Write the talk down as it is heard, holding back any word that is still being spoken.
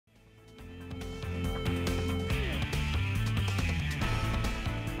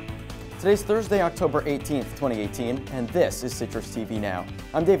Today's Thursday, October 18th, 2018, and this is Citrus TV Now.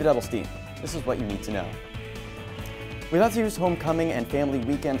 I'm David Edelstein. This is what you need to know. With SU's homecoming and family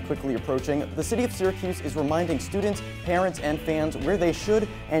weekend quickly approaching, the city of Syracuse is reminding students, parents, and fans where they should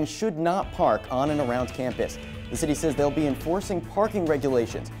and should not park on and around campus. The city says they'll be enforcing parking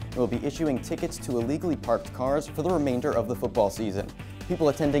regulations and will be issuing tickets to illegally parked cars for the remainder of the football season. People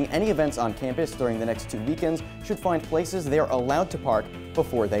attending any events on campus during the next 2 weekends should find places they are allowed to park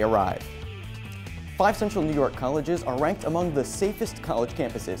before they arrive. 5 Central New York colleges are ranked among the safest college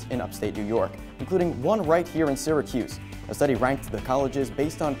campuses in upstate New York, including one right here in Syracuse. A study ranked the colleges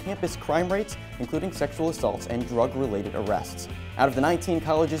based on campus crime rates, including sexual assaults and drug-related arrests. Out of the 19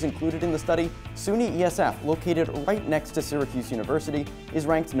 colleges included in the study, SUNY ESF, located right next to Syracuse University, is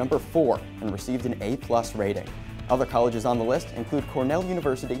ranked number 4 and received an A+ rating. Other colleges on the list include Cornell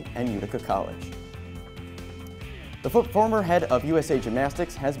University and Utica College. The former head of USA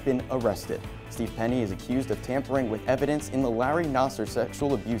Gymnastics has been arrested. Steve Penny is accused of tampering with evidence in the Larry Nassar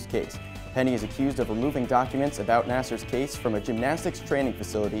sexual abuse case. Penny is accused of removing documents about Nassar's case from a gymnastics training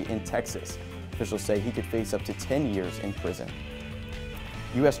facility in Texas. Officials say he could face up to 10 years in prison.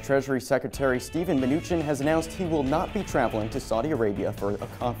 U.S. Treasury Secretary Steven Mnuchin has announced he will not be traveling to Saudi Arabia for a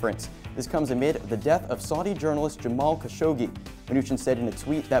conference. This comes amid the death of Saudi journalist Jamal Khashoggi. Mnuchin said in a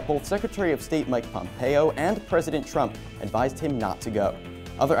tweet that both Secretary of State Mike Pompeo and President Trump advised him not to go.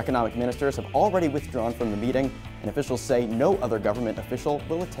 Other economic ministers have already withdrawn from the meeting, and officials say no other government official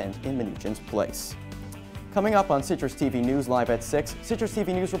will attend in Mnuchin's place. Coming up on Citrus TV News Live at 6, Citrus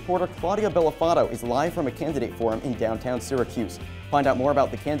TV News reporter Claudia Bellafato is live from a candidate forum in downtown Syracuse. Find out more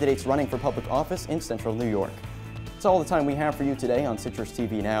about the candidates running for public office in central New York. That's all the time we have for you today on Citrus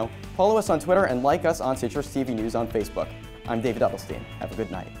TV Now. Follow us on Twitter and like us on Citrus TV News on Facebook. I'm David Edelstein. Have a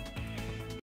good night.